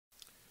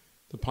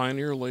The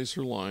Pioneer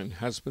laser line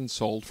has been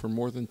sold for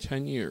more than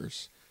 10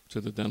 years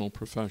to the dental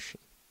profession.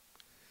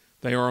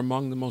 They are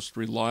among the most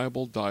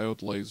reliable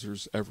diode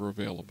lasers ever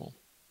available.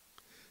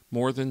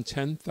 More than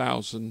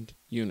 10,000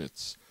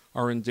 units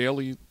are in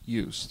daily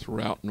use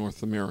throughout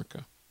North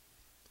America.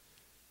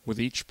 With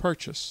each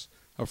purchase,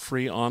 a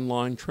free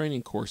online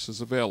training course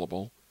is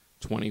available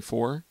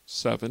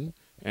 24/7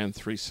 and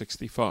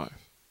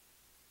 365.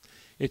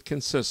 It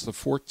consists of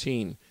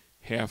 14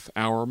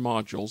 half-hour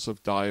modules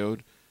of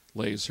diode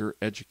laser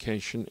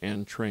education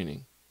and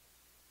training.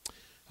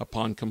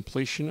 Upon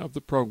completion of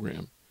the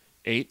program,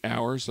 8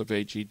 hours of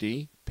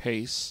AGD,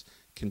 PACE,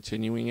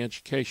 continuing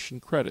education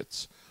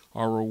credits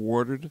are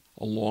awarded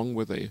along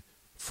with a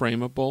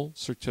frameable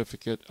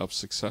certificate of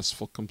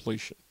successful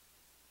completion.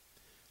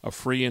 A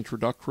free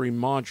introductory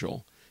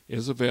module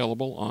is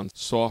available on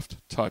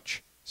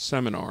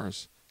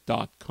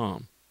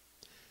softtouchseminars.com.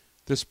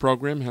 This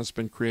program has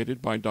been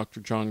created by Dr.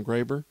 John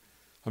Graber,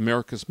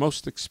 America's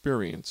most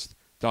experienced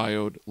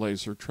diode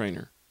laser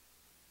trainer.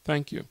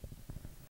 Thank you.